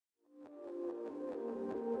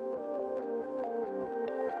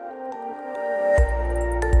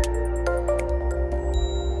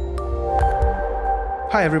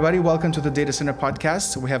Hi, everybody. Welcome to the Data Center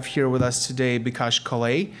Podcast. We have here with us today Bikash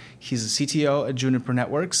Koley. He's a CTO at Juniper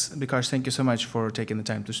Networks. Bikash, thank you so much for taking the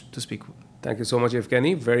time to speak. Thank you so much,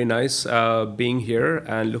 Evgeny. Very nice being here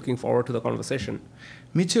and looking forward to the conversation.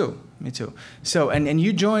 Me too. So, and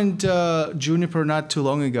you joined Juniper not too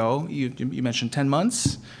long ago. You mentioned 10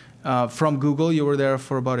 months. From Google, you were there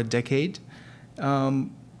for about a decade.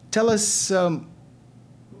 Tell us,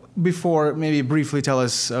 briefly tell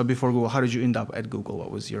us before Google, how did you end up at Google?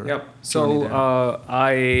 What was your Yep. journey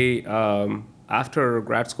there? After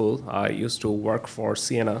grad school, I used to work for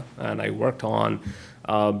Ciena, and I worked on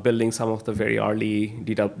building some of the very early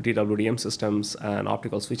DWDM systems and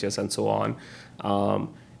optical switches and so on.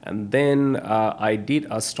 And then I did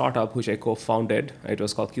a startup which I co-founded. It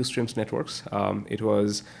was called QStreams Networks. It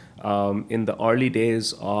was in the early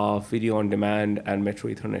days of video on demand and Metro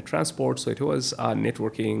Ethernet transport. So it was a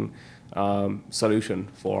networking solution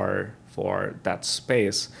for that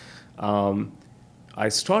space. I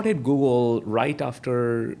started Google right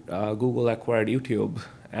after Google acquired YouTube.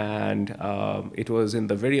 And it was in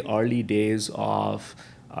the very early days of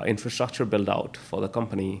infrastructure build out for the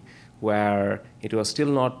company, where it was still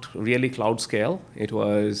not really cloud scale. It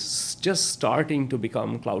was just starting to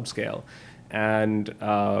become cloud scale. And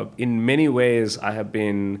in many ways, I have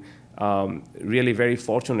been really very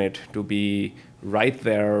fortunate to be right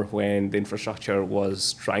there when the infrastructure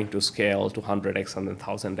was trying to scale to 100x and then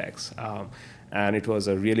 1000x. And it was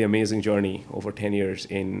a really amazing journey over 10 years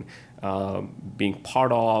in being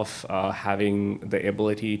part of, having the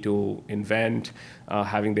ability to invent,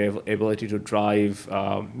 having the ability to drive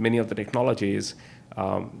many of the technologies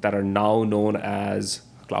that are now known as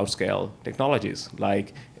cloud scale technologies,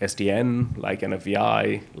 like SDN, like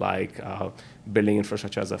NFVI, like building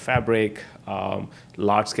infrastructure as a fabric,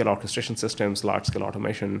 large scale orchestration systems, large scale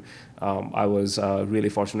automation. I was really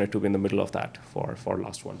fortunate to be in the middle of that for the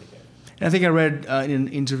last 1 decade. And I think I read in an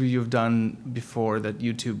interview you've done before that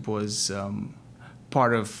YouTube was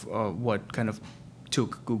part of what kind of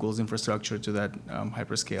took Google's infrastructure to that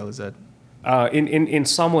hyperscale. Is that? In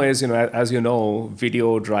some ways, as you know,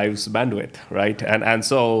 video drives bandwidth, right? And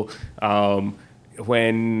so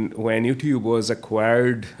when YouTube was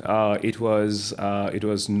acquired, it was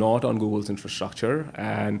not on Google's infrastructure,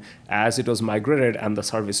 and as it was migrated and the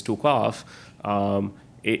service took off.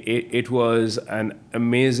 It was an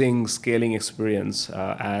amazing scaling experience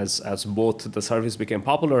as both the service became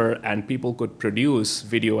popular and people could produce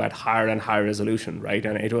video at higher and higher resolution, right?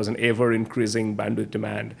 And it was an ever-increasing bandwidth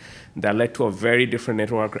demand that led to a very different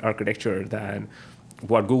network architecture than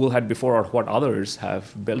what Google had before or what others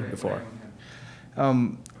have built before.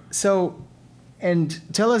 And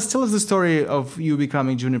tell us the story of you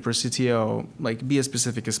becoming Juniper CTO. Like, be as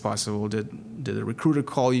specific as possible. Did a recruiter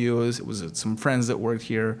call you? Was it some friends that worked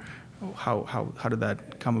here? How did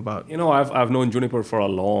that come about? I've known Juniper for a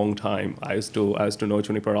long time. I used to know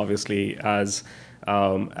Juniper obviously as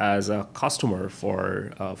a customer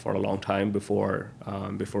for a long time before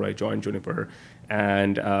I joined Juniper.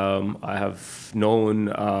 And I have known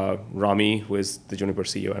Rami, who is the Juniper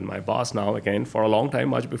CEO and my boss now, again, for a long time,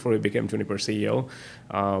 much before he became Juniper CEO.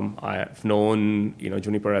 I have known,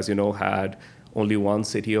 Juniper, as you know, had only one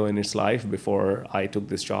CTO in its life before I took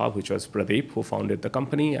this job, which was Pradeep, who founded the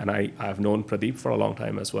company. And I've known Pradeep for a long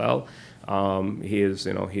time as well. He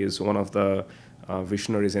is one of the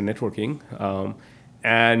visionaries in networking.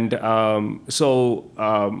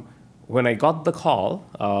 When I got the call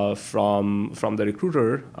from the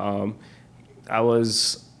recruiter, I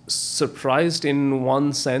was surprised in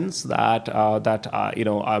one sense that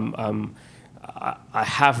I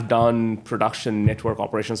have done production network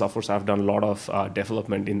operations. Of course, I've done a lot of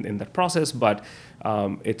development in that process, but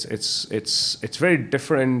it's very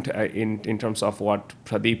different in terms of what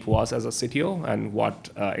Pradeep was as a CTO and what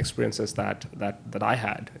experiences that I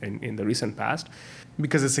had in the recent past.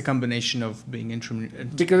 Because it's a combination of being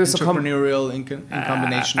entrepreneurial in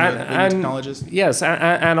combination with being a technologist. Yes,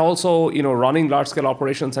 and also running large scale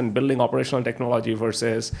operations and building operational technology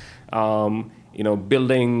versus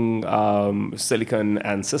building silicon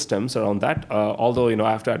and systems around that. Although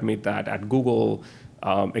I have to admit that at Google,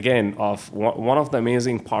 again, one of the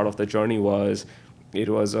amazing part of the journey was it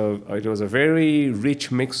was a very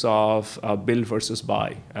rich mix of build versus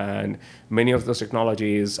buy, and many of those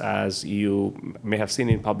technologies, as you may have seen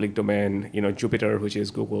in public domain, Juniper, which is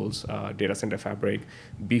Google's data center fabric,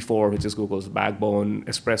 B4, which is Google's backbone,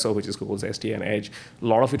 Espresso, which is Google's SDN edge. A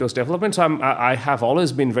lot of it was development. So I have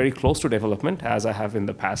always been very close to development, as I have in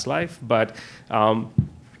the past life, but.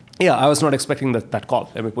 I was not expecting that call,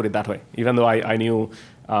 let me put it that way. Even though I knew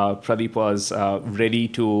Pradeep was ready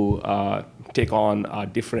to take on a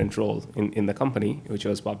different role in the company, which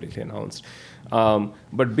was publicly announced.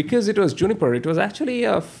 But because it was Juniper, it was actually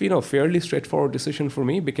a fairly straightforward decision for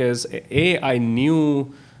me because I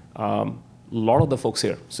knew a lot of the folks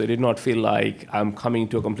here, so it did not feel like I'm coming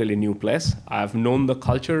to a completely new place. I've known the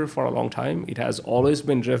culture for a long time. It has always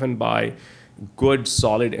been driven by good,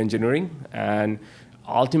 solid engineering and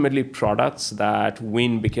ultimately products that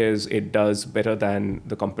win because it does better than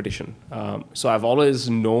the competition. So I've always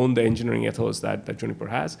known the engineering ethos that Juniper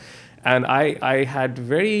has. And I had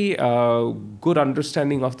very good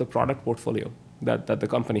understanding of the product portfolio that the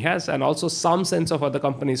company has, and also some sense of where the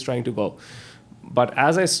company is trying to go. But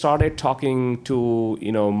as I started talking to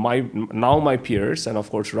my peers, and of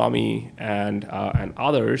course Rami and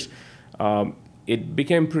others, it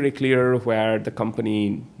became pretty clear where the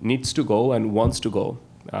company needs to go and wants to go,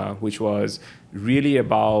 which was really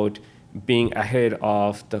about being ahead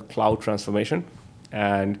of the cloud transformation.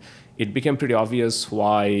 And it became pretty obvious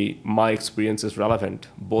why my experience is relevant,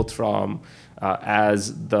 both from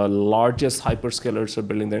as the largest hyperscalers are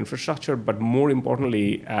building their infrastructure, but more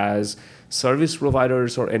importantly, as service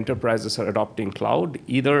providers or enterprises are adopting cloud,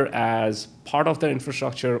 either as part of their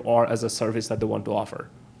infrastructure or as a service that they want to offer,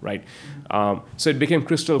 right? So it became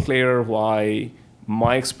crystal clear why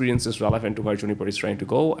my experience is relevant to where Juniper is trying to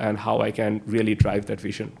go and how I can really drive that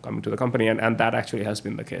vision coming to the company. And that actually has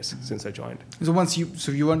been the case since I joined. So once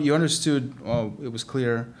you understood, it was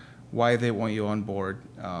clear why they want you on board.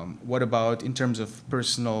 What about in terms of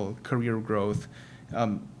personal career growth?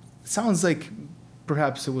 Sounds like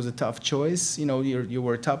perhaps it was a tough choice. You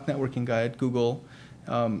were a top networking guy at Google.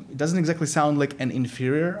 It doesn't exactly sound like an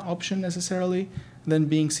inferior option necessarily than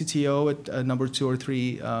being CTO at a number 2 or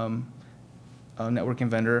 3 networking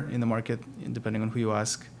vendor in the market, depending on who you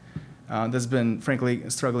ask. That's been, frankly,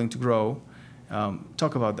 struggling to grow.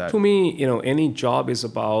 Talk about that. To me, any job is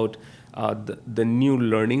about the new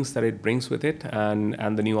learnings that it brings with it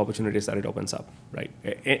and the new opportunities that it opens up, right?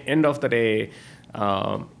 End of the day,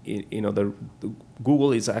 the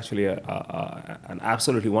Google is actually an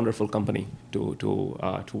absolutely wonderful company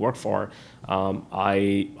to work for.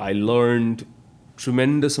 I learned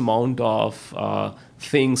tremendous amount of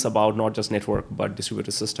things about not just network but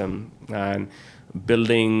distributed system and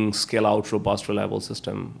building scale out robust reliable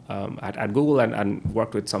system at Google and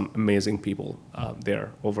worked with some amazing people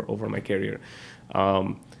there over my career.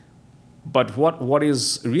 But what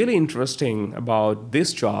is really interesting about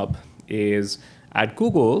this job is at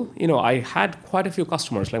Google, I had quite a few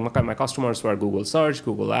customers. Like my customers were Google Search,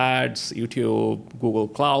 Google Ads, YouTube, Google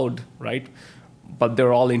Cloud, right? But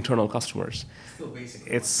they're all internal customers.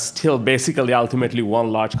 It's still basically ultimately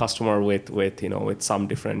one large customer with some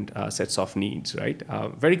different sets of needs, right?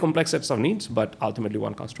 Very complex sets of needs, but ultimately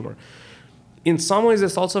one customer. In some ways,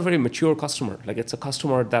 it's also a very mature customer. Like it's a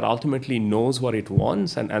customer that ultimately knows what it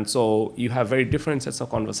wants, and so you have very different sets of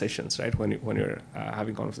conversations, right? When you're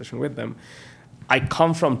having conversation with them. I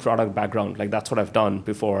come from product background, like that's what I've done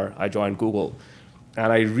before I joined Google.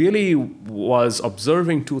 And I really was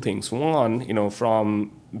observing 2 things. One,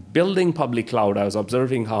 from building public cloud, I was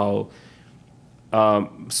observing how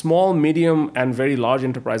small, medium, and very large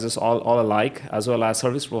enterprises all alike, as well as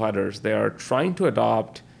service providers, they are trying to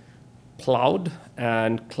adopt cloud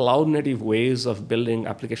and cloud-native ways of building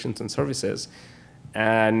applications and services.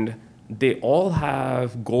 And they all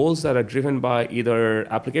have goals that are driven by either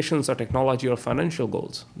applications or technology or financial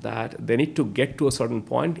goals that they need to get to a certain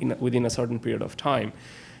point within a certain period of time.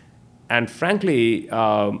 And frankly,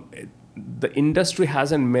 the industry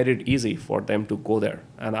hasn't made it easy for them to go there.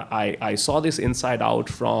 And I saw this inside out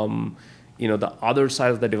from the other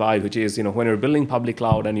side of the divide, which is when you're building public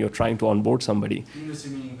cloud and you're trying to onboard somebody.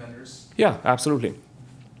 Industry meaning vendors. Yeah, absolutely.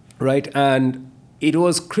 Right. And it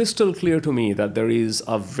was crystal clear to me that there is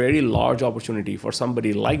a very large opportunity for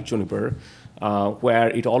somebody like Juniper, where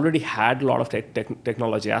it already had a lot of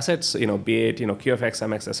technology assets, be it QFX,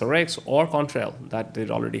 MX, SRX, or Contrail that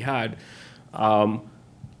it already had,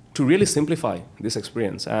 to really simplify this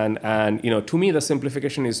experience. And to me, the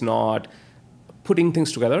simplification is not putting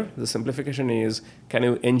things together. The simplification is, can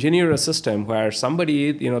you engineer a system where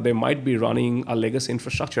somebody, they might be running a legacy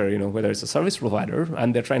infrastructure, whether it's a service provider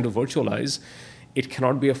and they're trying to virtualize. It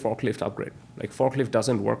cannot be a forklift upgrade. Like forklift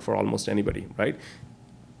doesn't work for almost anybody, right?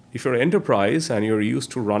 If you're an enterprise and you're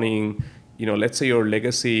used to running, let's say your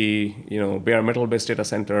legacy, bare metal-based data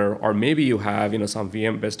center, or maybe you have, some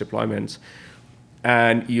VM-based deployments,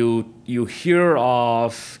 and you hear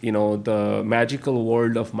of, the magical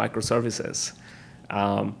world of microservices.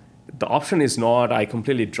 the option is not I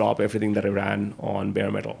completely drop everything that I ran on bare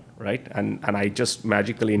metal, right? And I just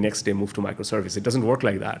magically next day move to microservice. It doesn't work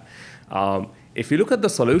like that. If you look at the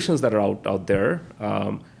solutions that are out there,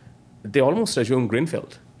 they almost assume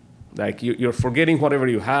greenfield. Like you're forgetting whatever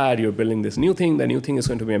you had, you're building this new thing, the new thing is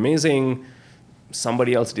going to be amazing,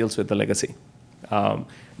 somebody else deals with the legacy.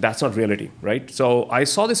 That's not reality, right? So I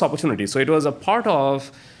saw this opportunity. So it was a part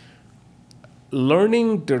of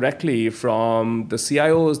learning directly from the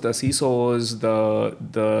CIOs, the CISOs,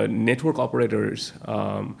 the network operators,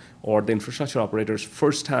 or the infrastructure operators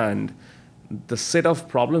firsthand, the set of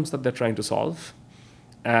problems that they're trying to solve,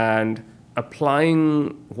 and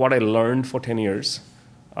applying what I learned for 10 years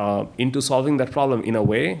into solving that problem in a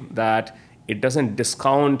way that it doesn't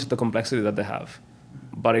discount the complexity that they have,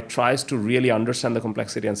 but it tries to really understand the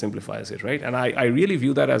complexity and simplifies it, right? And I really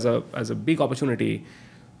view that as a big opportunity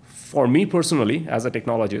for me personally as a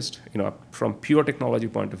technologist, from pure technology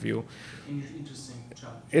point of view. Interesting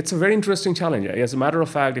challenge. It's a very interesting challenge. As a matter of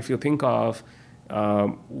fact, if you think of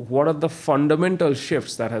what are the fundamental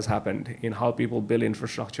shifts that has happened in how people build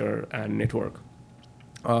infrastructure and network,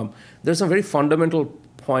 there's some very fundamental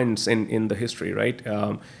points in the history, right?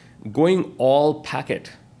 Going all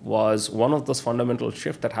packet was one of those fundamental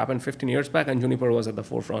shifts that happened 15 years back, and Juniper was at the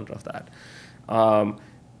forefront of that.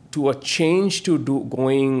 To a change to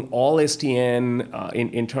going all SDN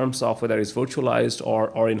in terms of whether it's virtualized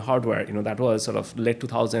or in hardware, that was sort of late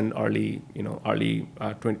 2000, early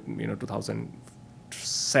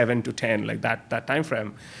 2007 to 10, like that time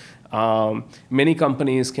frame. Many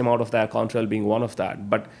companies came out of that, Contrail being one of that.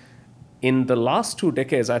 But in the last 2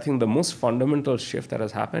 decades, I think the most fundamental shift that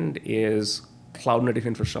has happened is cloud native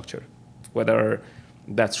infrastructure, whether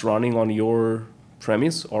that's running on your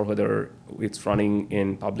premise or whether it's running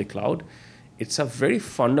in public cloud. It's a very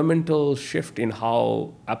fundamental shift in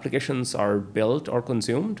how applications are built or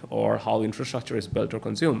consumed, or how infrastructure is built or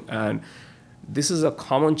consumed. And this is a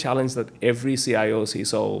common challenge that every CIO,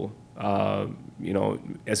 CISO,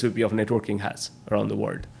 SVP of networking has around the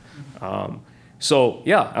world. So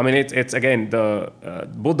yeah, I mean, it's again,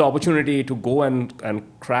 both the opportunity to go and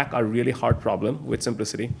crack a really hard problem with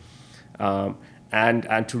simplicity,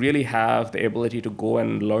 and to really have the ability to go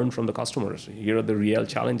and learn from the customers. Here are the real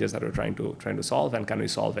challenges that we're trying to solve, and can we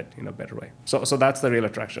solve it in a better way? So that's the real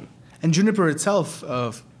attraction. And Juniper itself,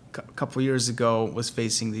 a couple of years ago, was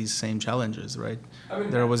facing these same challenges, right?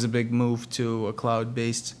 There was a big move to a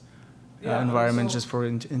cloud-based environment just for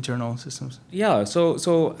internal systems. Yeah,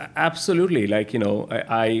 so absolutely. Like,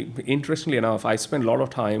 I interestingly enough, I spend a lot of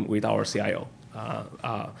time with our CIO,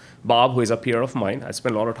 Bob, who is a peer of mine. I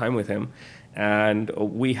spend a lot of time with him. And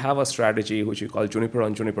we have a strategy which we call Juniper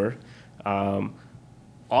on Juniper.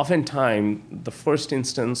 Oftentimes, the first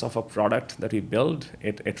instance of a product that we build,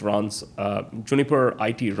 it runs, Juniper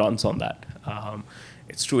IT runs on that.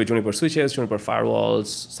 It's true with Juniper switches, Juniper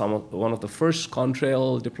firewalls. One of the first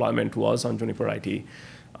Contrail deployment was on Juniper IT.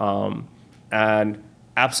 And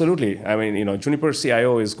absolutely, I mean, Juniper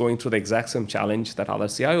CIO is going through the exact same challenge that other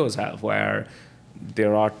CIOs have, where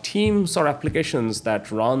there are teams or applications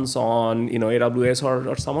that runs on AWS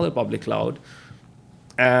or some other public cloud.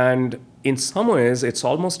 And in some ways, it's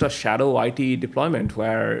almost a shadow IT deployment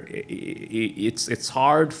where it's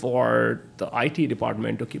hard for the IT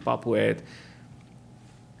department to keep up with.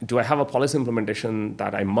 Do I have a policy implementation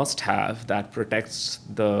that I must have that protects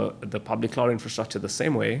the public cloud infrastructure the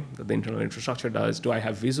same way that the internal infrastructure does? Do I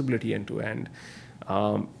have visibility end to end?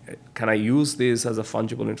 Can I use this as a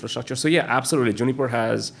fungible infrastructure? So yeah, absolutely. Juniper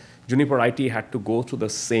IT had to go through the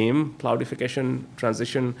same cloudification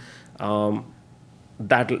transition.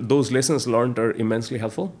 Those lessons learned are immensely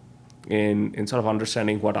helpful in sort of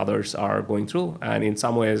understanding what others are going through. And in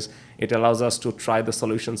some ways, it allows us to try the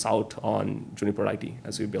solutions out on Juniper IT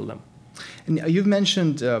as we build them. And you've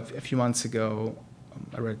mentioned a few months ago,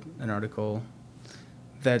 I read an article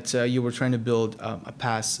that you were trying to build a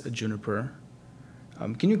PaaS at Juniper.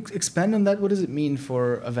 Can you expand on that? What does it mean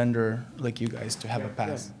for a vendor like you guys to have a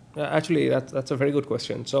PaaS? Yeah. Actually, that's a very good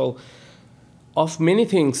question. So, of many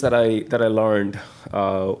things that I learned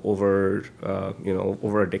over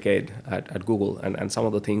a decade at Google, and some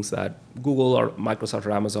of the things that Google or Microsoft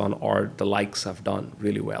or Amazon or the likes have done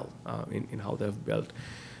really well in how they've built,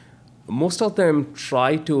 most of them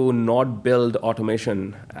try to not build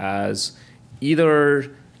automation as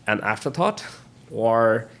either an afterthought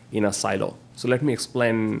or in a silo. So let me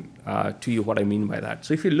explain to you what I mean by that.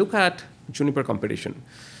 So if you look at Juniper competition,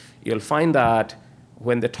 you'll find that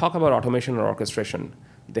when they talk about automation or orchestration,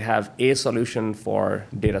 they have a solution for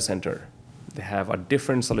data center, They have a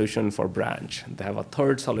different solution for branch. They have a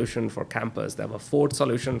third solution for campus. They have a fourth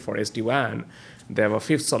solution for SD-WAN. They have a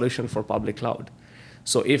fifth solution for public cloud.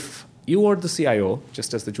 So if you are the CIO,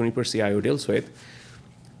 just as the Juniper CIO deals with,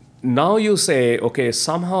 now you say, okay,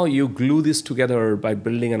 somehow you glue this together by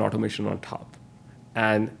building an automation on top.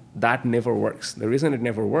 And that never works. The reason it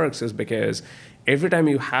never works is because every time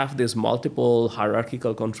you have this multiple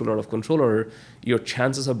hierarchical controller of controller, your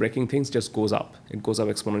chances of breaking things just goes up. It goes up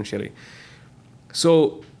exponentially.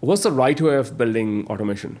 So what's the right way of building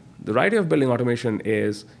automation? The right way of building automation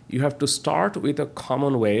is you have to start with a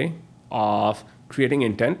common way of creating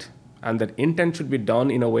intent, and that intent should be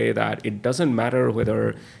done in a way that it doesn't matter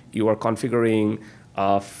whether you are configuring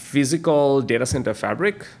a physical data center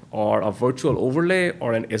fabric or a virtual overlay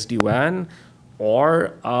or an SD-WAN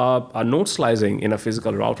or a node slicing in a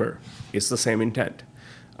physical router. It's the same intent.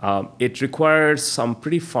 It requires some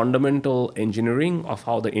pretty fundamental engineering of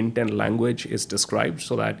how the intent language is described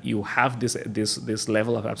so that you have this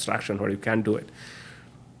level of abstraction where you can do it.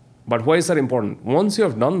 But why is that important? Once you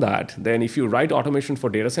have done that, then if you write automation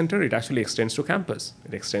for data center, it actually extends to campus.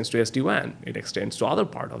 It extends to SD-WAN. It extends to other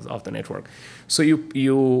part of the network. So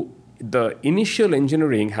the initial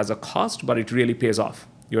engineering has a cost, but it really pays off.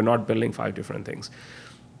 You're not building 5 different things.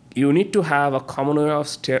 You need to have a common way of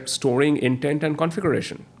storing intent and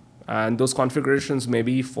configuration. And those configurations may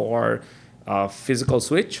be for a physical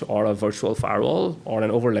switch or a virtual firewall or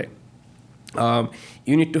an overlay.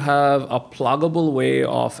 You need to have a pluggable way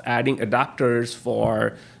of adding adapters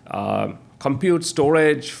for compute,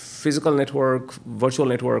 storage, physical network, virtual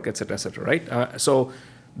network, et cetera, right? So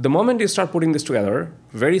the moment you start putting this together,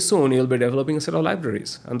 very soon you'll be developing a set of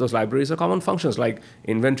libraries. And those libraries are common functions like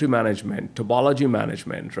inventory management, topology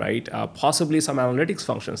management, right? Possibly some analytics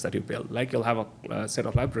functions that you build, like you'll have a set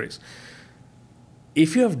of libraries.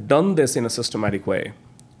 If you have done this in a systematic way,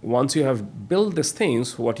 once you have built these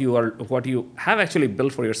things, what you have actually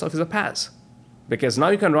built for yourself is a PaaS. Because now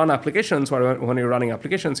you can run applications where when you're running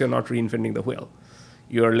applications, you're not reinventing the wheel.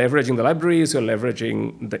 You're leveraging the libraries, you're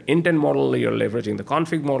leveraging the intent model, you're leveraging the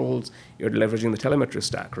config models, you're leveraging the telemetry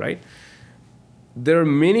stack, right? There are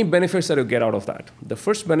many benefits that you get out of that. The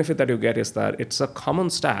first benefit that you get is that it's a common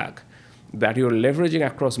stack that you're leveraging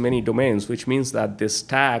across many domains, which means that this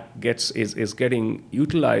stack is getting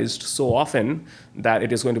utilized so often that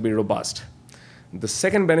it is going to be robust. The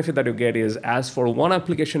second benefit that you get is, as for one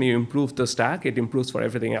application you improve the stack, it improves for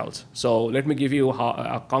everything else. So let me give you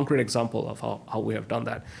a concrete example of how we have done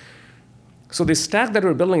that. So the stack that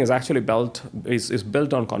we're building is actually built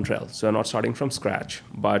on Contrail. So we're not starting from scratch.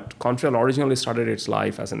 But Contrail originally started its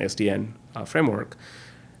life as an SDN framework.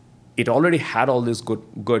 It already had all these good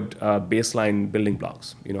baseline building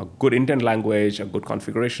blocks. You know, good intent language, a good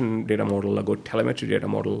configuration data model, a good telemetry data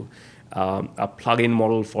model, a plugin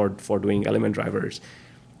model for doing element drivers.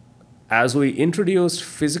 As we introduced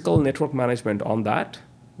physical network management on that,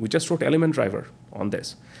 we just wrote element driver on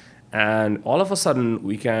this. And all of a sudden,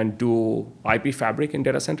 we can do IP fabric in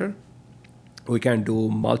data center. We can do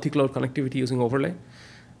multi-cloud connectivity using overlay.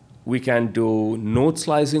 We can do node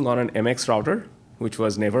slicing on an MX router, which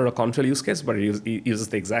was never a Contrail use case, but it uses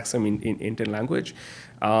the exact same intent language.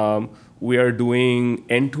 We are doing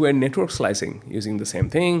end-to-end network slicing using the same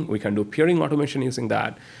thing. We can do peering automation using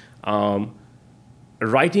that.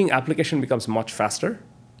 Writing application becomes much faster.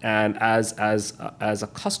 And as a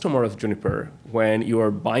customer of Juniper, when you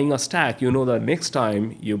are buying a stack, you know that next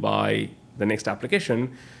time you buy the next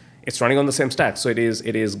application, it's running on the same stack. So it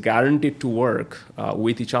is guaranteed to work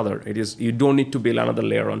with each other. You don't need to build another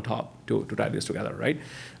layer on top to tie this together, right?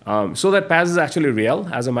 So that PaaS is actually real.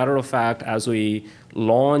 As a matter of fact, as we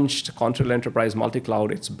launched Contrail Enterprise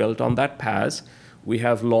Multi-Cloud, it's built on that PaaS. We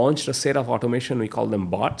have launched a set of automation, we call them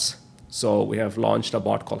bots. So we have launched a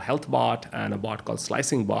bot called Health Bot and a bot called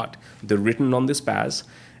Slicing Bot. They're written on this PaaS.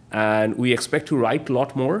 And we expect to write a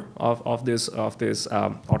lot more of this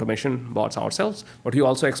automation bots ourselves, but we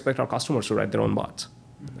also expect our customers to write their own bots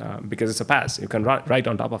because it's a PaaS. You can write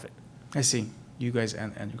on top of it. I see. You guys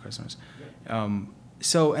and your customers.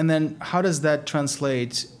 So, and then how does that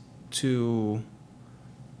translate to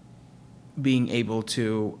being able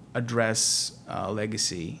to address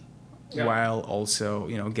legacy while also,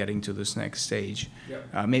 getting to this next stage?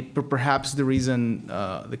 Perhaps the reason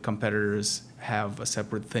the competitors have a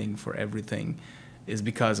separate thing for everything is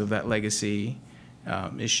because of that legacy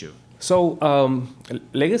issue. So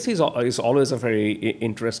legacy is always a very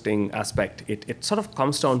interesting aspect. It sort of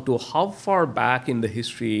comes down to how far back in the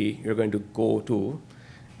history you're going to go to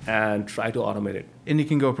and try to automate it. And you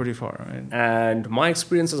can go pretty far, right? And my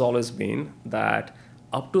experience has always been that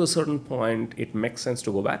up to a certain point, it makes sense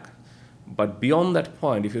to go back. But beyond that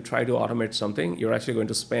point, if you try to automate something, you're actually going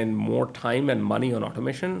to spend more time and money on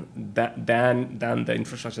automation than the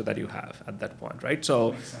infrastructure that you have at that point, right?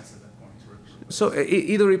 So, Makes sense at that point.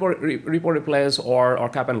 either report replace or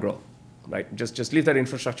cap and grow, right? Just leave that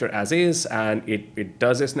infrastructure as is, and it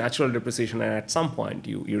does its natural depreciation, and at some point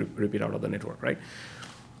you rip it out of the network, right?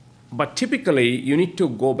 But typically, you need to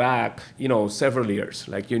go back, several years.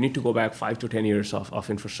 Like you need to go back 5 to 10 years of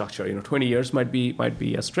infrastructure. 20 years might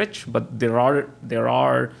be a stretch, but there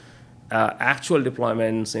are actual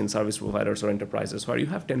deployments in service providers or enterprises where you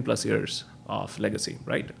have 10 plus years of legacy,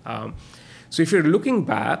 right? So if you're looking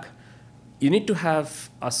back, you need to have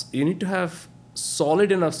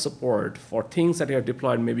solid enough support for things that you have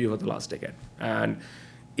deployed maybe over the last decade. And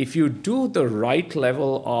if you do the right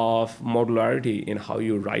level of modularity in how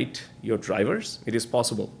you write your drivers, it is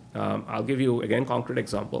possible. I'll give you, again, concrete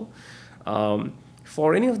example.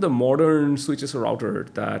 For any of the modern switches or router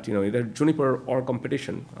that, either Juniper or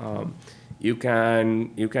competition, you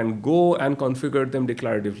can go and configure them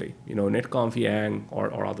declaratively, netconf, yang,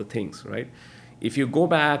 or other things, right? If you go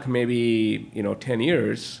back maybe 10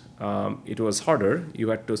 years, it was harder. You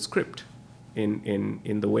had to script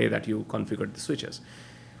in the way that you configured the switches.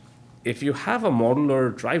 If you have a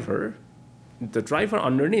modular driver, the driver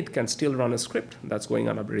underneath can still run a script that's going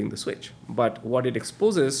on updating the switch. But what it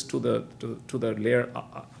exposes to the layer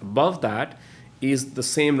above that is the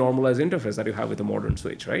same normalized interface that you have with a modern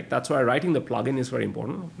switch, right? That's why writing the plugin is very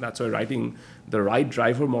important. That's why writing the right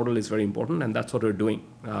driver model is very important, and that's what we're doing.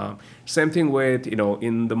 Same thing with,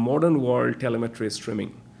 in the modern world, telemetry is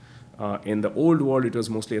streaming. In the old world, it was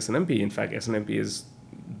mostly SNMP. In fact, SNMP is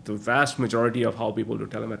the vast majority of how people do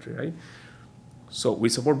telemetry, right? So we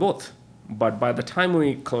support both. But by the time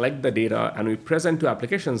we collect the data and we present to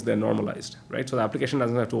applications, they're normalized, right? So the application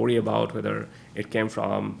doesn't have to worry about whether it came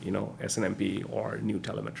from, SNMP or new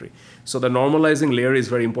telemetry. So the normalizing layer is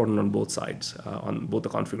very important on both sides, on both the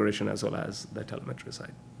configuration as well as the telemetry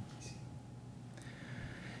side.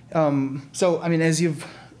 As you've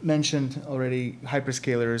mentioned already,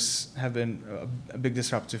 hyperscalers have been a big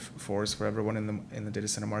disruptive force for everyone in the data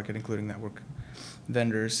center market, including network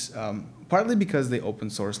vendors, partly because they open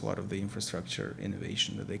source a lot of the infrastructure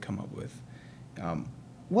innovation that they come up with.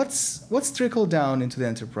 What's trickled down into the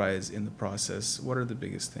enterprise in the process? What are the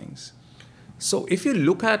biggest things? So if you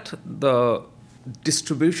look at the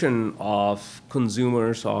distribution of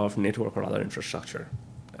consumers of network or other infrastructure,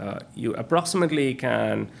 you approximately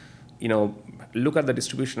can, look at the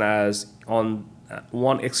distribution as on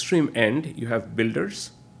one extreme end, you have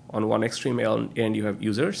builders. On one extreme end, you have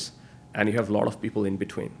users. And you have a lot of people in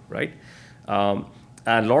between, right? And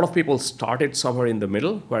a lot of people started somewhere in the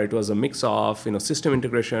middle, where it was a mix of system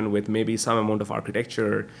integration with maybe some amount of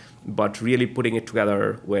architecture, but really putting it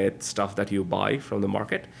together with stuff that you buy from the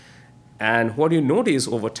market. And what you notice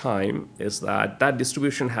over time is that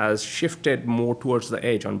distribution has shifted more towards the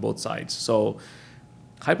edge on both sides. So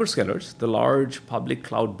hyperscalers, the large public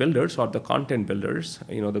cloud builders or the content builders,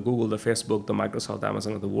 the Google, the Facebook, the Microsoft, the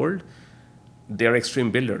Amazon of the world, they're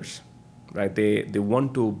extreme builders. Right? They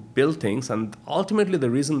want to build things, and ultimately the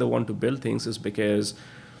reason they want to build things is because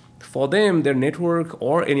for them, their network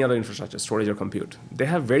or any other infrastructure, storage or compute, they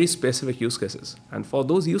have very specific use cases. And for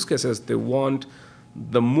those use cases, they want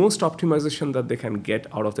the most optimization that they can get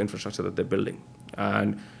out of the infrastructure that they're building.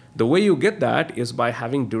 And the way you get that is by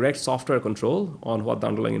having direct software control on what the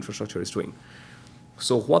underlying infrastructure is doing.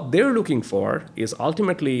 So what they're looking for is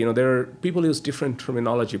ultimately, people use different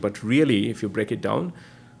terminology, but really, if you break it down,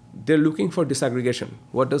 they're looking for disaggregation.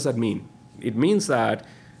 What does that mean? It means that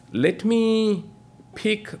let me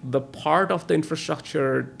pick the part of the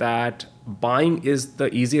infrastructure that buying is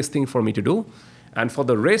the easiest thing for me to do. And for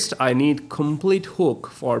the rest, I need complete hook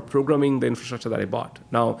for programming the infrastructure that I bought.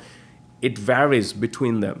 Now, it varies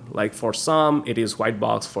between them. Like for some, it is white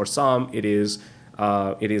box. For some, it is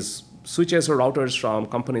switches or routers from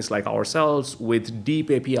companies like ourselves with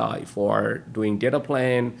deep API for doing data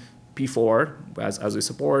plane, P4 as we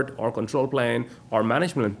support, or control plane, or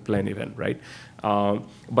management plane even, right?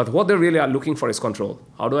 But what they really are looking for is control.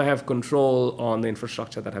 How do I have control on the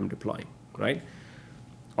infrastructure that I'm deploying, right?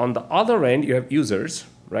 On the other end, you have users.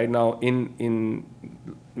 Right now, in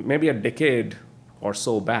maybe a decade or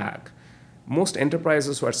so back, most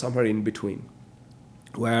enterprises were somewhere in between,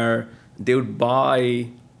 where they would buy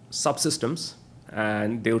subsystems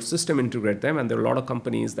and they would system integrate them, and there are a lot of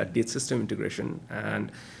companies that did system integration,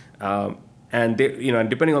 and they,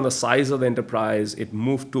 depending on the size of the enterprise, it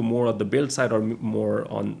moved to more on the build side or more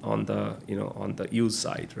on the use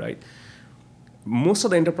side, right? Most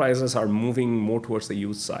of the enterprises are moving more towards the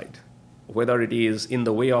use side. whether it is in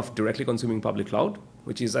the way of directly consuming public cloud,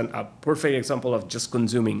 which is a perfect example of just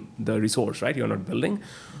consuming the resource, right? You're not building,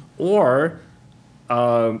 or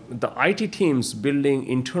the IT teams building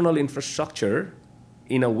internal infrastructure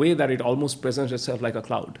in a way that it almost presents itself like a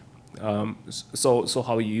cloud. So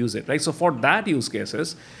how you use it, right? So for that use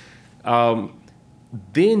cases,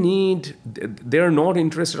 they're not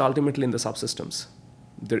interested ultimately in the subsystems.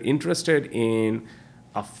 They're interested in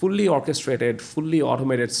a fully orchestrated, fully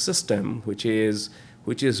automated system, which is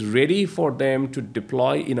ready for them to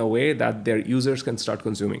deploy in a way that their users can start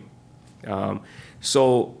consuming.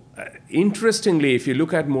 Interestingly, if you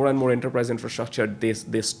look at more and more enterprise infrastructure,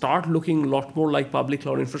 they start looking a lot more like public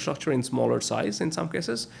cloud infrastructure in smaller size in some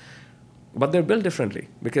cases. But they're built differently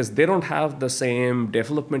because they don't have the same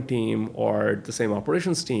development team or the same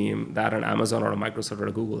operations team that an Amazon or a Microsoft or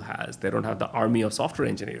a Google has. They don't have the army of software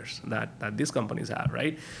engineers that these companies have,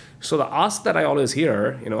 right? So the ask that I always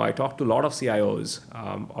hear, I talk to a lot of CIOs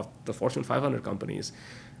of the Fortune 500 companies,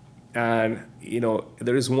 and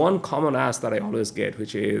there is one common ask that I always get,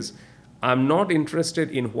 which is, I'm not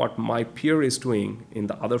interested in what my peer is doing in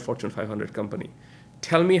the other Fortune 500 company.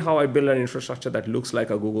 Tell me how I build an infrastructure that looks like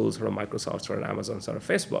a Google's or a Microsoft's or an Amazon's or a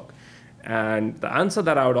Facebook. And the answer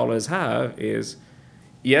that I would always have is,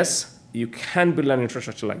 yes, you can build an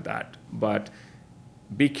infrastructure like that, but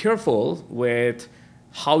be careful with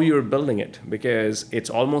how you're building it, because it's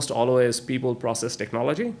almost always people, process,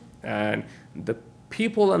 technology. And the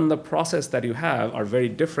people and the process that you have are very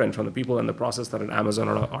different from the people and the process that an Amazon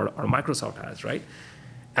or Microsoft has, right?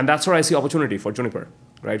 And that's where I see opportunity for Juniper,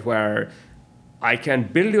 right? Where I can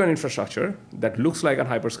build you an infrastructure that looks like a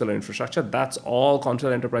hyperscaler infrastructure. That's all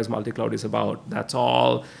Continental Enterprise Multi-Cloud is about. That's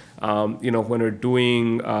all, when we're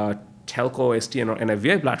doing telco, SDN, or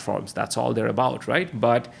NFVI platforms, that's all they're about, right?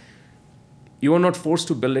 But you are not forced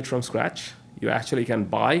to build it from scratch. You actually can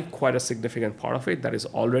buy quite a significant part of it that is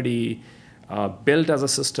already built as a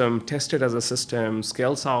system, tested as a system,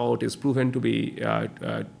 scales out, is proven to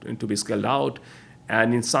be scaled out.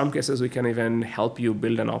 And in some cases, we can even help you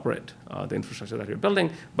build and operate the infrastructure that you're building,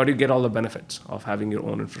 but you get all the benefits of having your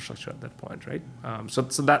own infrastructure at that point, right? So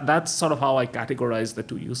that's sort of how I categorize the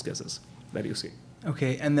two use cases that you see.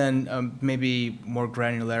 Okay, and then maybe more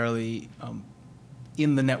granularly,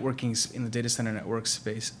 in the in the data center network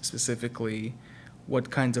space specifically, what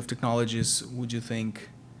kinds of technologies would you think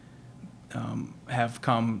have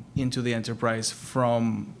come into the enterprise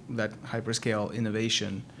from that hyperscale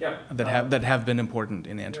innovation that have been important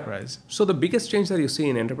in the enterprise? Yeah. So the biggest change that you see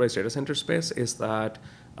in enterprise data center space is that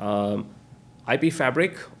IP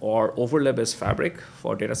fabric or overlay-based fabric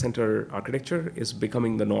for data center architecture is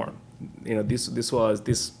becoming the norm.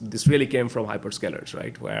 This really came from hyperscalers,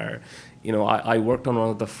 right? Where I worked on one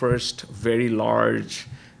of the first very large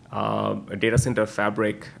data center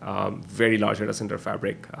fabric, very large data center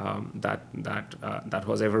fabric that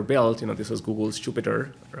was ever built. This was Google's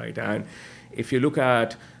Juniper, right? And if you look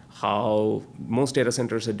at how most data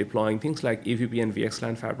centers are deploying things like EVP and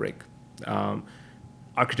VXLAN fabric,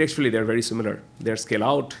 architecturally they're very similar. They're scale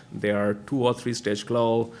out, they are 2 or 3 stage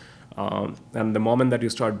glow, and the moment that you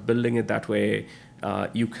start building it that way,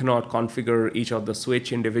 you cannot configure each of the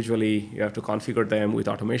switch individually. You have to configure them with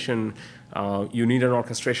automation. You need an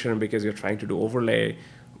orchestration because you're trying to do overlay.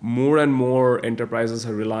 More and more enterprises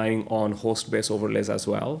are relying on host-based overlays as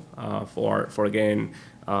well for again,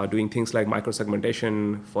 doing things like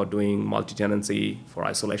microsegmentation, for doing multi-tenancy, for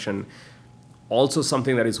isolation. Also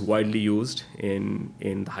something that is widely used in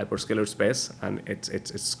the hyperscaler space, and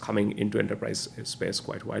it's coming into enterprise space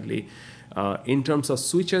quite widely. In terms of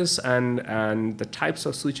switches and the types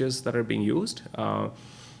of switches that are being used,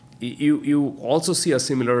 you also see a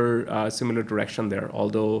similar direction there.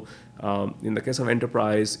 Although in the case of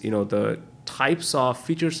enterprise, the types of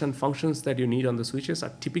features and functions that you need on the switches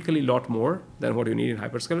are typically a lot more than what you need in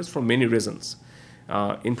hyperscalers for many reasons.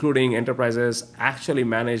 Including enterprises actually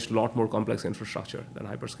manage a lot more complex infrastructure than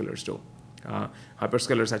hyperscalers do.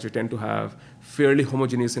 Hyperscalers actually tend to have fairly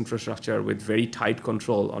homogeneous infrastructure with very tight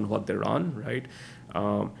control on what they run, right?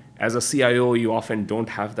 As a CIO, you often don't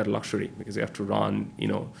have that luxury because you have to run,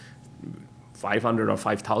 500 or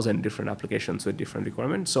 5,000 different applications with different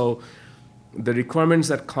requirements. So the requirements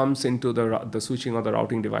that comes into the switching or the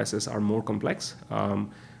routing devices are more complex.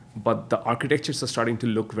 But the architectures are starting to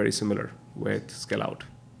look very similar with scale out.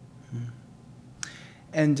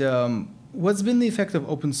 And what's been the effect of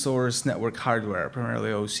open source network hardware, primarily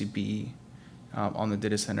OCP, on the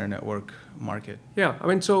data center network market? Yeah, I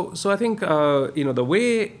mean, so I think the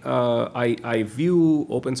way I view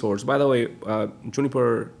open source. By the way,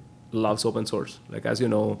 Juniper loves open source. Like as you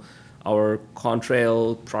know, Our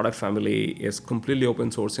Contrail product family is completely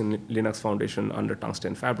open source in Linux Foundation under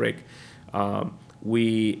Tungsten Fabric.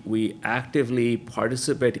 We actively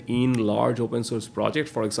participate in large open source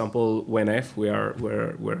projects. For example, WNF,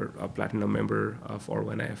 we're a platinum member for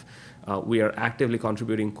WNF. We are actively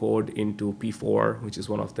contributing code into P4, which is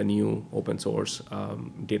one of the new open source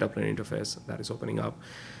data plane interface that is opening up.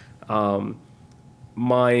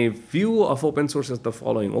 My view of open source is the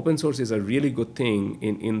following. Open source is a really good thing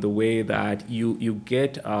in the way that you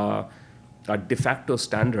get a de facto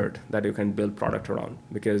standard that you can build product around.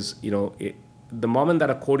 Because the moment that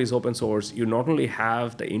a code is open source, you not only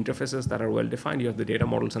have the interfaces that are well defined, you have the data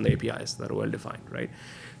models and the APIs that are well defined, right?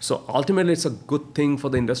 So ultimately, it's a good thing for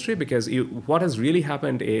the industry because what has really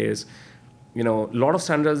happened is, a lot of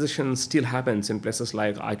standardization still happens in places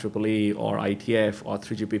like IEEE or IETF or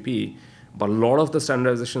 3GPP, but a lot of the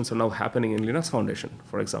standardizations are now happening in Linux Foundation,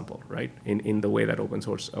 for example, right? In the way that open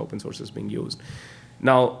source is being used.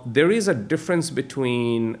 Now, there is a difference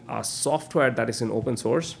between a software that is in open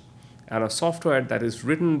source and a software that is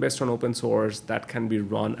written based on open source that can be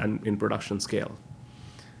run in production scale.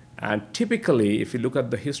 And typically, if you look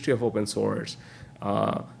at the history of open source,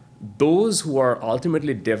 those who are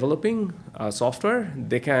ultimately developing software,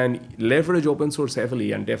 they can leverage open source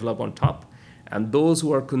heavily and develop on top. And those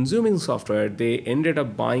who are consuming software, they ended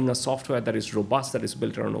up buying a software that is robust, that is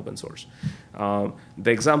built around open source.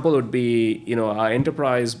 The example would be, an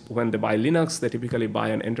enterprise, when they buy Linux, they typically buy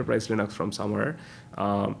an enterprise Linux from somewhere.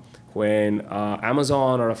 When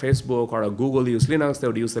Amazon or a Facebook or a Google use Linux, they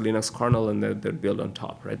would use the Linux kernel and they'd build on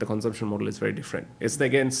top, right? The consumption model is very different. It's,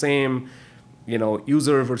 again, same,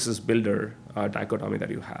 user versus builder dichotomy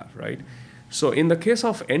that you have, right? So in the case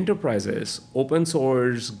of enterprises, open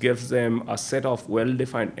source gives them a set of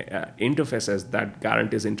well-defined interfaces that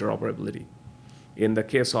guarantees interoperability. In the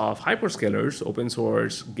case of hyperscalers, open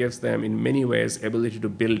source gives them, in many ways, ability to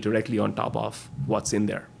build directly on top of what's in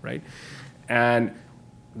there, right? And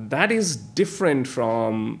that is different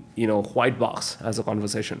from, white box as a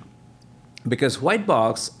conversation. Because white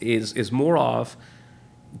box is more of,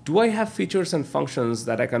 do I have features and functions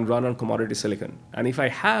that I can run on commodity silicon? And if I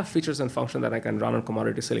have features and functions that I can run on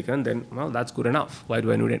commodity silicon, then, well, that's good enough. Why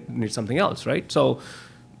do I need something else, right? So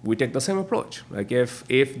we take the same approach. Like if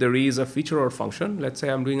there is a feature or function, let's say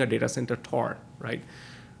I'm doing a data center TOR, right?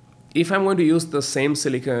 If I'm going to use the same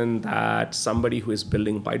silicon that somebody who is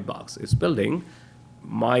building white box is building,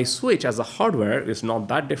 my switch as a hardware is not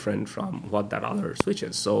that different from what that other switch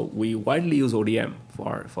is. So we widely use ODM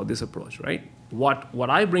for this approach, right? What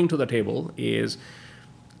I bring to the table is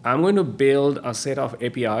I'm going to build a set of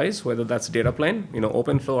APIs, whether that's data plane,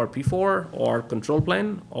 OpenFlow or P4, or control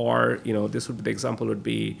plane, or this would be the example would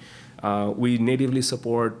be we natively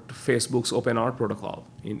support Facebook's OpenR protocol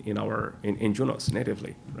in Junos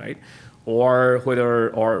natively, right? Or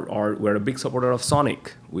we're a big supporter of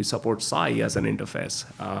Sonic. We support Psi as an interface.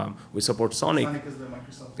 We support Sonic. Sonic is the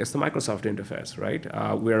Microsoft. It's the Microsoft interface, right?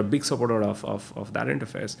 We're a big supporter of that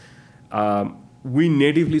interface. We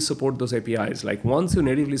natively support those APIs. Like once you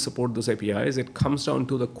natively support those APIs, it comes down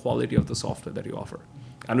to the quality of the software that you offer.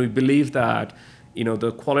 And we believe that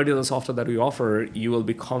the quality of the software that we offer, you will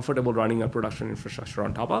be comfortable running a production infrastructure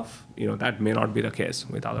on top of. That may not be the case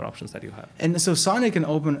with other options that you have. And so Sonic and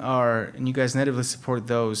OpenR, and you guys natively support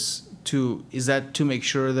those too. Is that to make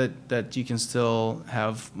sure that you can still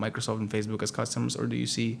have Microsoft and Facebook as customers, or do you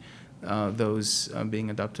see those being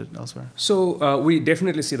adopted elsewhere? So we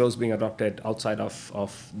definitely see those being adopted outside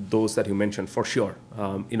of those that you mentioned, for sure.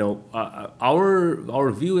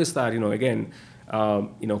 Our view is that, again,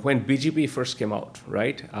 when BGP first came out,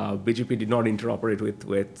 right? BGP did not interoperate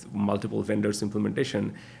with multiple vendors'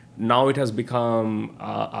 implementation. Now it has become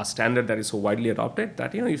a standard that is so widely adopted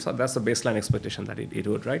that that's the baseline expectation that it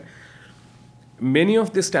would, right? Many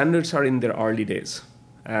of the standards are in their early days,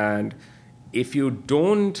 and if you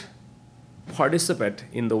don't participate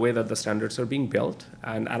in the way that the standards are being built,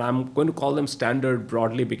 and I'm going to call them standard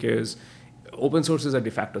broadly because open source is a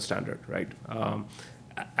de facto standard, right?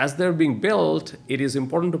 As they're being built, it is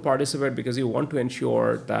important to participate because you want to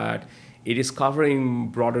ensure that it is covering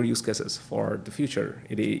broader use cases for the future.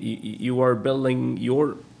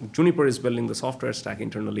 Juniper is building the software stack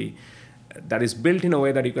internally that is built in a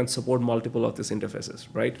way that you can support multiple of these interfaces,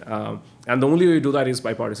 right? And the only way you do that is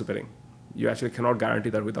by participating. You actually cannot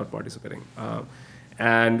guarantee that without participating.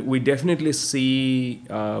 And we definitely see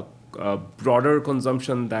broader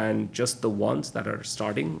consumption than just the ones that are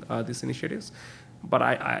starting these initiatives.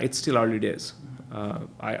 But it's still early days.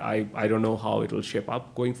 I don't know how it will shape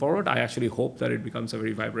up going forward. I actually hope that it becomes a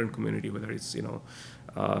very vibrant community, whether it's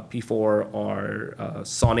P4 or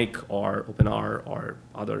Sonic or OpenR or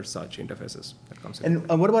other such interfaces that comes in.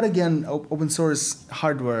 And what about, again, open source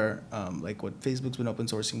hardware, like what Facebook's been open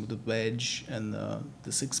sourcing with the Wedge and the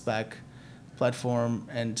Sixpack platform?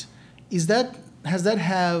 And has that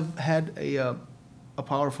had a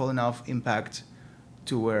powerful enough impact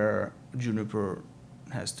to where Juniper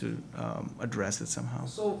has to address it somehow?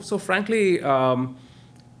 So frankly,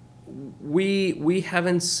 we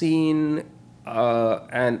haven't seen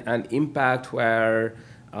an impact where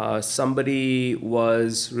somebody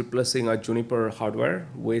was replacing a Juniper hardware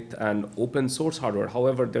with an open source hardware.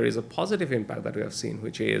 However, there is a positive impact that we have seen,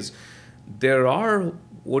 which is there are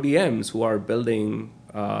ODMs who are building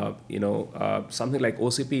something like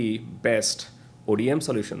OCP-based ODM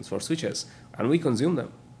solutions for switches, and we consume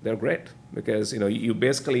them. They're great because you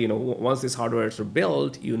basically once these hardwares are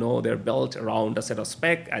built, they're built around a set of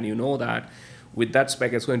spec, and that with that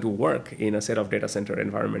spec it's going to work in a set of data center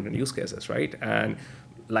environment and use cases, right? And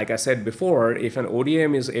like I said before, if an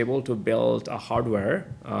ODM is able to build a hardware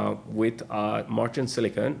with a merchant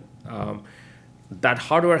silicon, that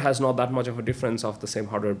hardware has not that much of a difference of the same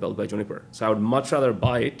hardware built by Juniper. So I would much rather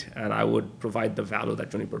buy it, and I would provide the value that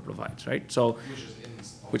Juniper provides, right? So,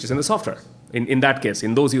 which is in the software, in that case,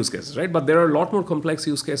 in those use cases, right? But there are a lot more complex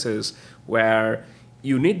use cases where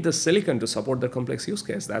you need the silicon to support the complex use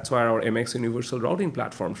case. That's why our MX universal routing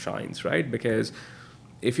platform shines, right? Because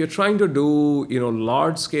if you're trying to do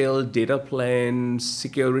large-scale data plane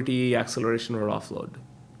security, acceleration, or offload,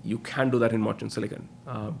 you can't do that in merchant silicon.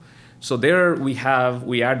 So there we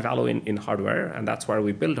add value in hardware, and that's where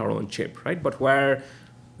we build our own chip, right? But where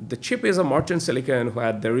the chip is a merchant silicon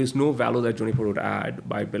where there is no value that Juniper would add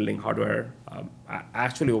by building hardware,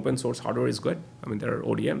 actually open source hardware is good. I mean, there are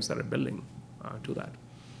ODMs that are building to that.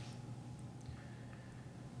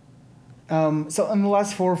 So in the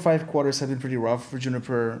last 4 or 5 quarters have been pretty rough for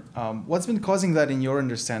Juniper. What's been causing that in your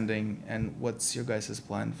understanding, and what's your guys'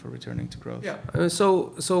 plan for returning to growth? Yeah.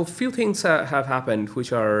 So few things have happened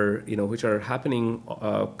which are happening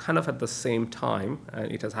kind of at the same time,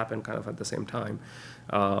 and it has happened kind of at the same time.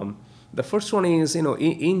 The first one is,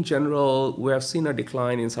 in general, we have seen a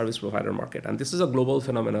decline in service provider market, and this is a global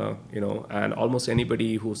phenomena, and almost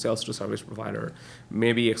anybody who sells to service provider,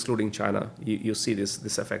 maybe excluding China, you see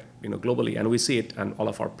this effect, globally, and we see it, and all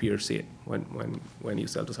of our peers see it when you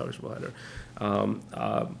sell to service provider.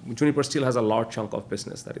 Juniper still has a large chunk of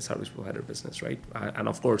business that is service provider business, right? And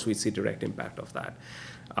of course, we see direct impact of that.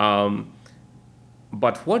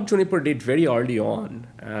 But what Juniper did very early on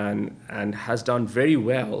and has done very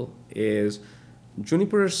well is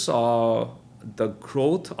Juniper saw the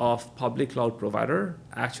growth of public cloud provider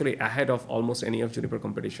actually ahead of almost any of Juniper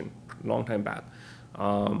competition long time back.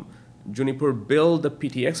 Juniper built the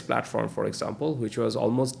PTX platform, for example, which was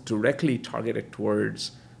almost directly targeted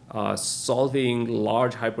towards solving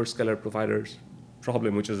large hyperscaler providers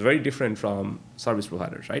problem, which is very different from service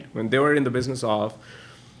providers, right? When they were in the business of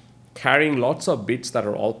carrying lots of bits that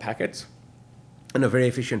are all packets in a very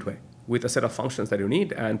efficient way with a set of functions that you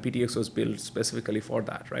need, and PTX was built specifically for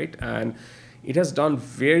that, right? And it has done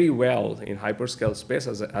very well in hyperscale space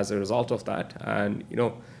as a result of that. And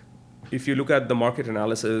if you look at the market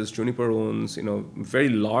analysis, Juniper owns very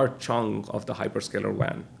large chunk of the hyperscaler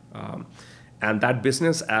WAN, and that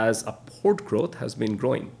business as a port growth has been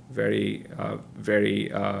growing very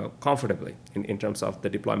comfortably in terms of the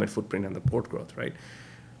deployment footprint and the port growth, right?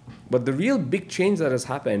 But the real big change that has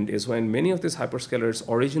happened is when many of these hyperscalers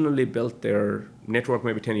originally built their network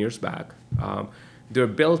maybe 10 years back, they're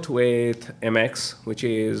built with MX, which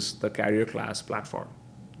is the carrier class platform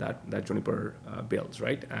that Juniper builds,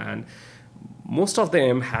 right? And most of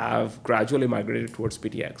them have gradually migrated towards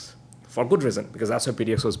PTX for good reason, because that's how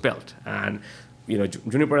PTX was built. And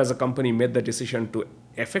Juniper as a company made the decision to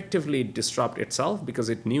effectively disrupt itself because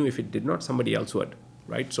it knew if it did not, somebody else would.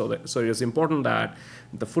 Right, so it was important that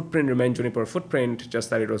the footprint remained Juniper footprint, just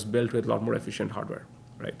that it was built with a lot more efficient hardware,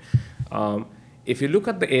 right? If you look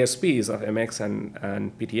at the ASPs of MX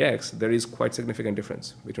and PTX, there is quite significant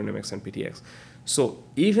difference between MX and PTX. So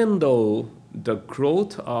even though the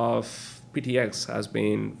growth of PTX has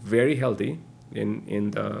been very healthy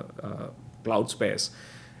in the cloud space,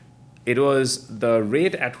 it was the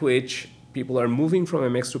rate at which people are moving from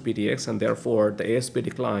MX to PTX, and therefore the ASP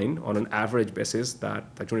decline on an average basis that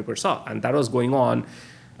Juniper saw. And that was going on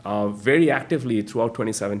very actively throughout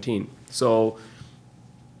 2017. So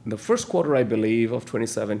the first quarter, I believe, of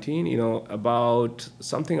 2017, about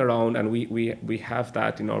something around, and we have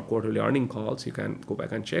that in our quarterly earning calls, you can go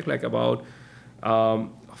back and check, like about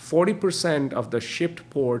 40% of the shipped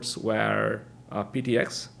ports were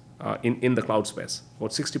PTX in the cloud space,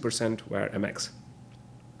 about 60% were MX.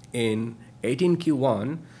 In 18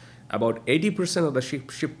 Q1, about 80% of the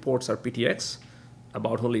ship ports are PTX,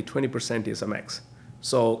 about only 20% is MX.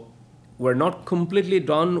 So we're not completely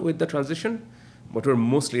done with the transition, but we're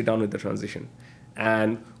mostly done with the transition.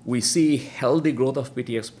 And we see healthy growth of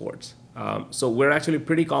PTX ports. So we're actually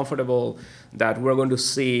pretty comfortable that we're going to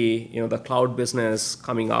see the cloud business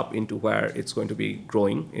coming up into where it's going to be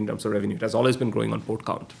growing in terms of revenue. It has always been growing on port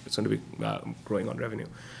count. It's going to be growing on revenue.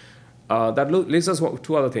 That leads us to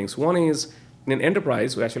two other things. One is, in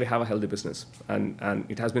enterprise, we actually have a healthy business, and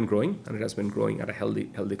it has been growing, and it has been growing at a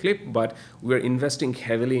healthy clip. But we're investing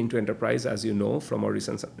heavily into enterprise, as you know from our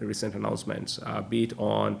recent announcements, be it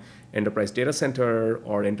on enterprise data center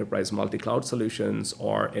or enterprise multi-cloud solutions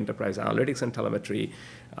or enterprise analytics and telemetry,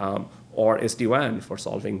 or SD-WAN for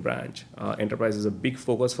solving branch. Enterprise is a big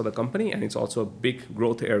focus for the company, and it's also a big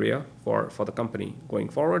growth area for the company going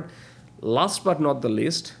forward. Last but not the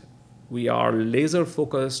least, we are laser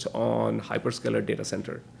focused on hyperscaler data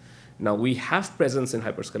center. Now, we have presence in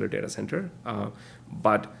hyperscaler data center,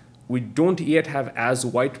 but we don't yet have as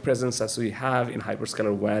wide presence as we have in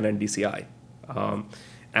hyperscaler WAN and DCI.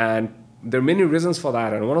 And there are many reasons for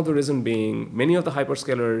that. And one of the reasons being, many of the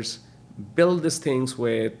hyperscalers build these things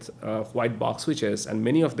with white box switches, and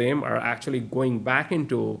many of them are actually going back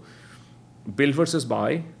into build versus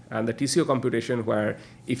buy and the TCO computation, where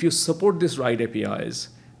if you support these right APIs,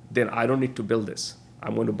 then I don't need to build this.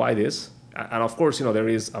 I'm going to buy this. And of course, there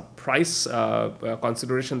is a price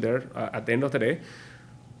consideration there at the end of the day.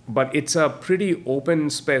 But it's a pretty open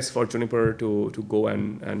space for Juniper to go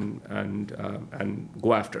and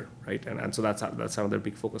go after, right? And so that's another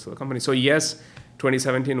big focus of the company. So yes,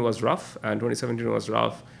 2017 was rough, and 2017 was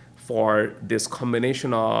rough for this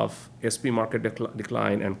combination of SP market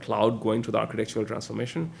decline and cloud going through the architectural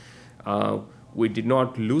transformation. We did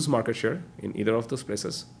not lose market share in either of those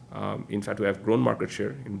places. In fact, we have grown market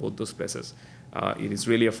share in both those places. It is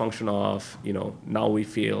really a function of, now we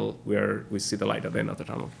feel we see the light at the end of the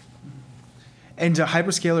tunnel. And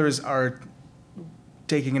hyperscalers are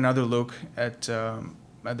taking another look at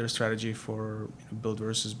their strategy for build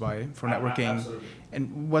versus buy for networking. Absolutely.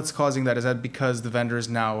 And what's causing that? Is that because the vendors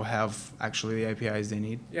now have actually the APIs they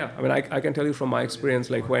need? Yeah, I mean, I can tell you from my experience,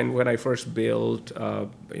 like when I first built,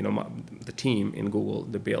 the team in Google,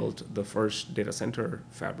 they built the first data center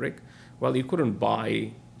fabric. Well, you couldn't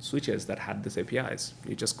buy switches that had these APIs.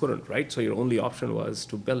 You just couldn't, right? So your only option was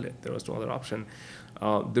to build it. There was no other option.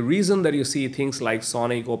 The reason that you see things like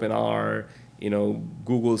Sonic, OpenR,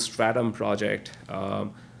 Google Stratum project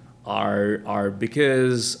are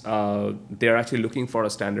because they're actually looking for a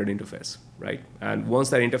standard interface, right? And once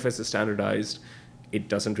that interface is standardized, it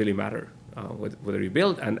doesn't really matter whether you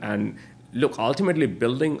build. And look, ultimately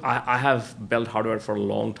building, I have built hardware for a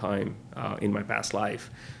long time in my past life.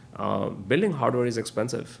 Building hardware is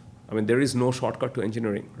expensive. I mean, there is no shortcut to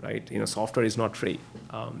engineering, right? Software is not free.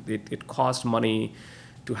 It costs money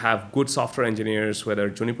to have good software engineers, whether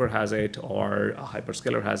Juniper has it or a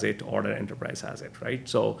hyperscaler has it or an enterprise has it, right?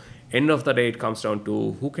 So end of the day, it comes down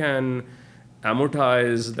to who can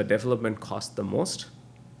amortize the development cost the most.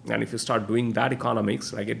 And if you start doing that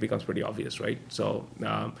economics, it becomes pretty obvious, right? So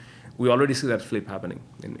we already see that flip happening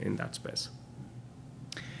in that space.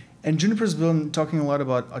 And Juniper's been talking a lot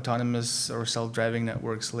about autonomous or self-driving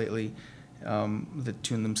networks lately that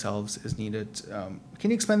tune themselves as needed. Can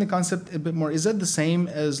you explain the concept a bit more? Is that the same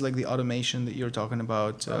as the automation that you're talking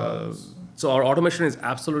about? So our automation is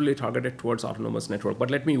absolutely targeted towards autonomous network. But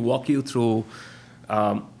let me walk you through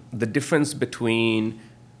the difference between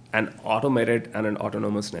an automated and an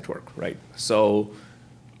autonomous network, right? So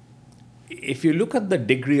if you look at the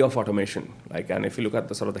degree of automation, and if you look at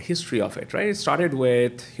the sort of the history of it, right? It started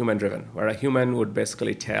with human-driven, where a human would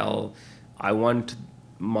basically tell, I want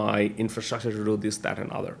my infrastructure to do this, that,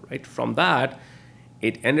 and other, right? From that,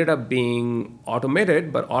 it ended up being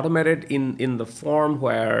automated, but automated in the form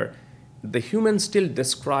where the human still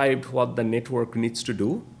described what the network needs to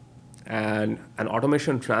do, and an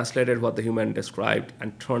automation translated what the human described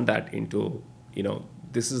and turned that into,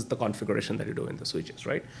 this is the configuration that you do in the switches,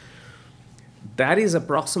 right? That is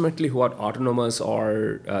approximately what autonomous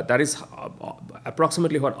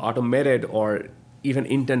approximately what automated or even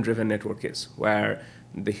intent-driven network is, where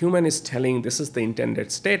the human is telling this is the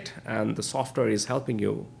intended state, and the software is helping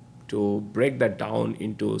you to break that down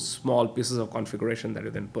into small pieces of configuration that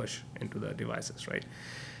you then push into the devices, right?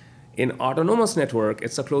 In autonomous network,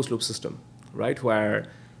 it's a closed-loop system, right, where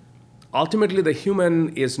ultimately the human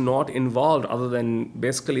is not involved other than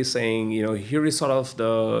basically saying, here is sort of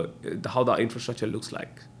how the infrastructure looks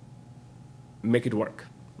like. Make it work,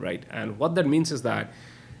 right? And what that means is that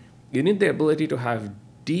you need the ability to have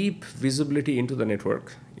deep visibility into the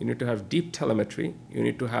network. You need to have deep telemetry. You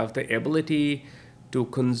need to have the ability to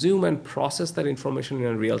consume and process that information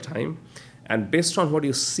in real time. And based on what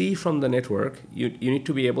you see from the network, you need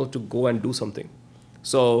to be able to go and do something.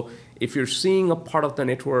 So if you're seeing a part of the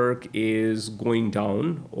network is going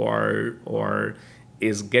down or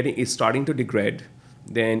is starting to degrade,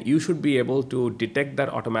 then you should be able to detect that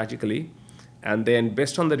automatically. And then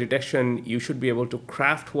based on the detection, you should be able to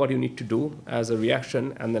craft what you need to do as a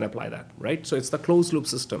reaction and then apply that, right? So it's the closed loop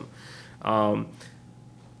system.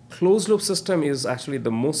 Closed loop system is actually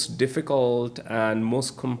the most difficult and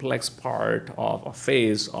most complex part of a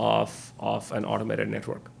phase of an automated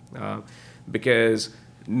network. Because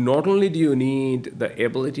not only do you need the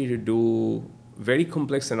ability to do very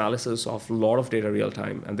complex analysis of a lot of data real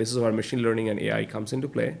time, and this is where machine learning and AI comes into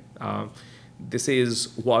play. This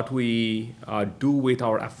is what we do with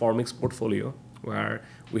our Formix portfolio, where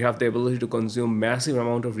we have the ability to consume massive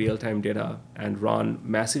amount of real-time data and run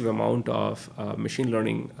massive amount of machine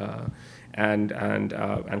learning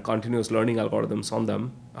and continuous learning algorithms on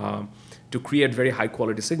them to create very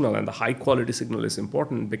high-quality signal. And the high-quality signal is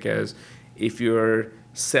important because if you're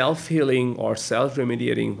self-healing or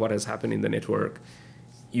self-remediating what has happened in the network,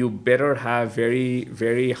 you better have very,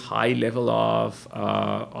 very high level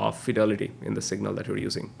of fidelity in the signal that you're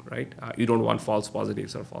using, right? You don't want false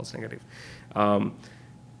positives or false negative.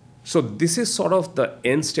 So this is sort of the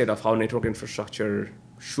end state of how network infrastructure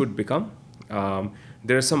should become.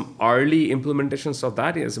 There are some early implementations of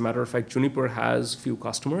that. As a matter of fact, Juniper has few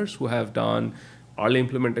customers who have done early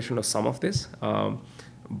implementation of some of this.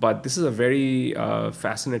 But this is a very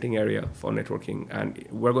fascinating area for networking, and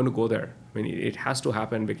we're going to go there. I mean, it has to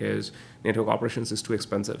happen because network operations is too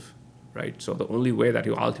expensive, right? So the only way that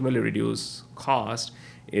you ultimately reduce cost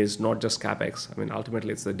is not just CapEx. I mean,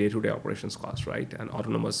 ultimately, it's the day-to-day operations cost, right? And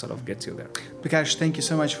autonomous sort of gets you there. Bikash, thank you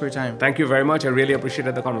so much for your time. Thank you very much. I really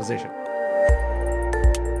appreciated the conversation.